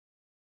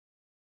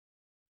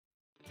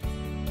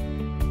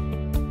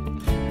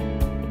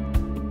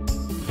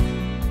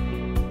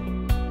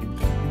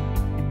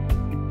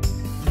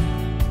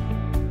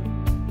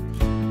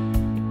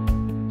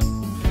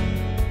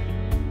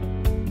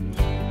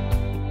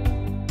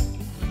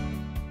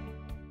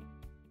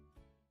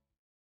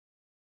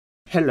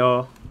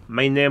Hello,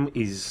 my name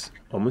is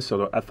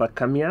Omusolo Arthur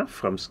Kamya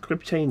from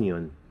Scripture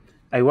Union.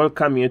 I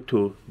welcome you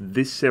to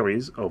this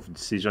series of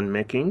decision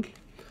making,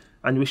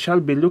 and we shall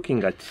be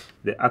looking at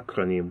the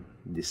acronym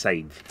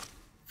D.E.C.I.D.E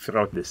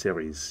throughout the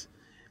series.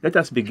 Let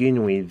us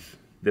begin with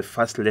the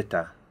first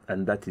letter,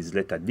 and that is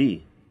letter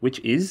D, which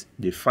is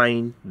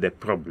define the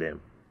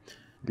problem.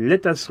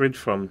 Let us read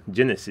from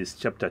Genesis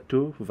chapter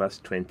 2,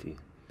 verse 20.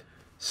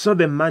 So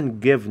the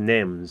man gave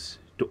names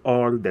to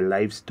all the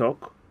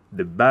livestock,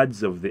 the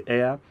birds of the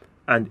air,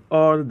 and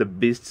all the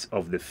beasts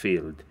of the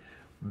field.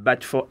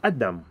 But for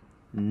Adam,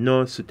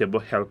 no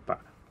suitable helper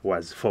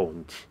was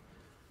found.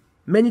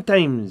 Many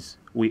times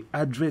we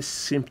address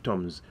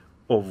symptoms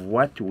of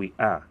what we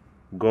are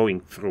going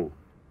through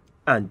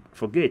and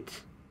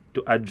forget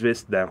to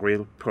address the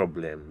real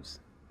problems.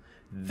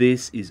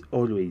 This is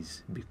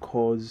always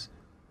because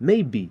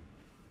maybe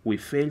we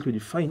fail to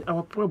define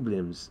our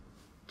problems,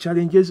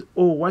 challenges,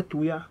 or what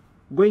we are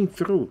going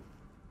through.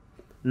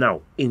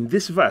 Now, in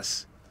this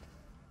verse,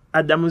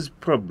 Adam's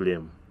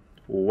problem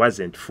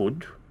wasn't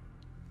food,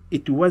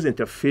 it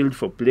wasn't a field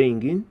for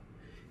playing in,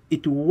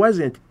 it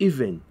wasn't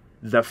even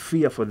the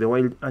fear for the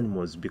wild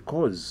animals,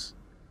 because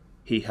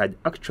he had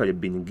actually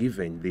been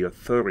given the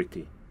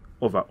authority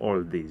over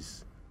all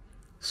these.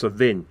 So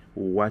then,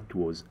 what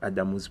was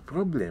Adam's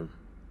problem?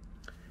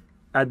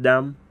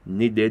 Adam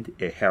needed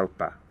a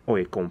helper or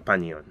a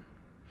companion.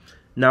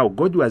 Now,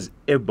 God was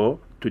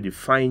able to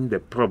define the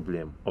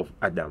problem of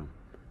Adam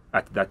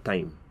at that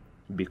time,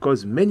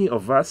 because many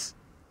of us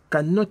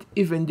cannot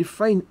even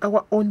define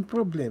our own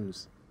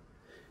problems.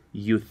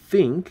 You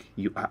think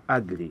you are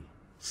ugly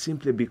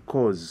simply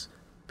because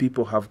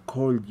people have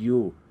called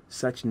you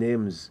such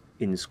names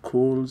in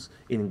schools,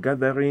 in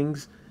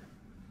gatherings,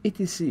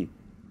 etc.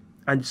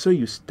 And so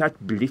you start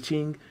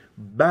bleaching,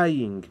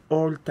 buying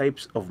all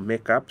types of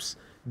makeups,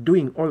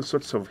 doing all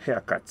sorts of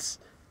haircuts,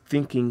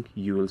 thinking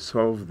you will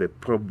solve the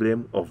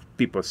problem of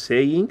people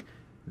saying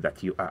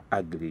that you are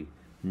ugly.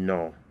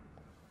 No.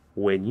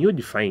 When you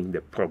define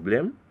the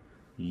problem,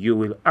 you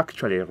will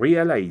actually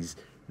realize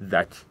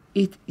that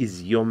it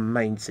is your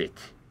mindset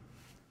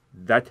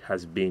that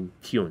has been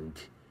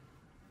tuned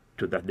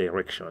to that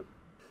direction.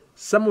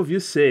 Some of you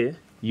say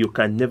you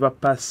can never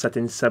pass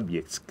certain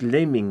subjects,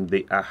 claiming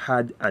they are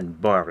hard and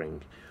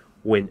boring,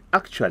 when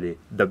actually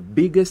the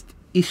biggest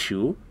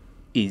issue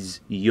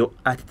is your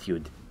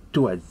attitude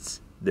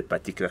towards the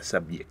particular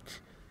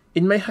subject.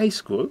 In my high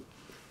school,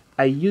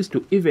 I used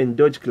to even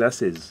dodge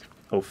classes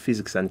of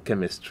physics and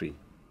chemistry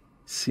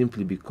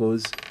simply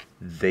because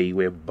they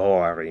were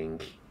boring.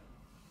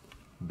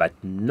 But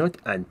not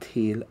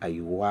until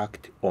I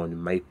worked on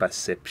my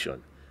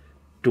perception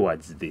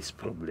towards this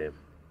problem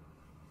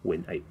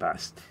when I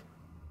passed.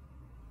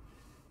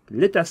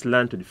 Let us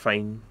learn to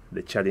define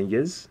the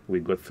challenges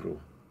we go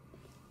through,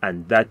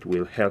 and that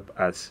will help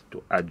us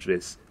to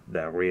address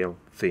the real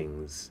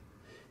things.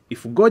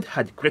 If God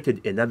had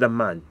created another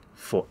man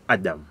for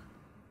Adam,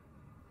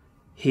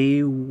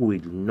 he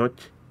will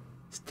not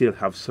still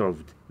have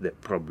solved the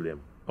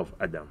problem of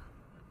Adam,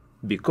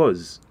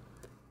 because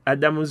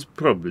Adam's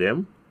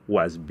problem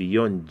was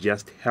beyond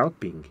just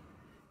helping,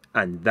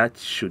 and that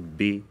should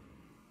be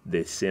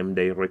the same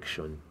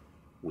direction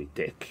we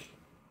take.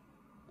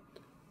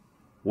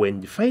 When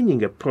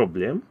defining a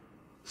problem,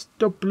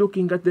 stop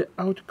looking at the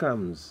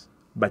outcomes,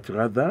 but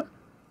rather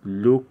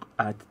look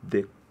at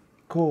the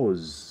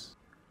cause.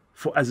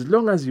 For as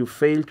long as you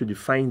fail to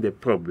define the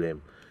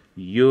problem,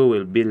 you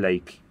will be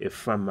like a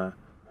farmer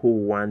who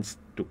wants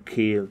to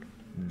kill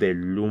the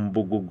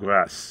lumbugu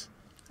grass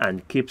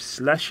and keeps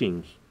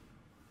slashing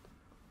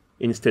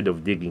instead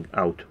of digging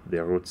out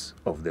the roots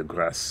of the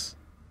grass.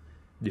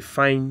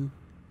 Define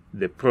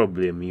the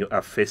problem you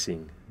are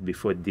facing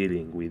before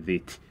dealing with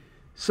it,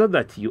 so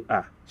that you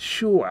are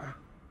sure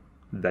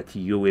that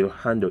you will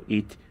handle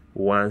it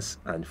once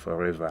and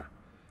forever.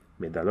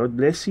 May the Lord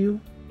bless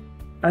you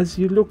as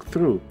you look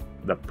through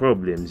the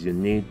problems you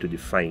need to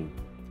define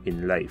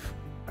in life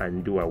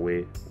and do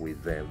away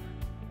with them.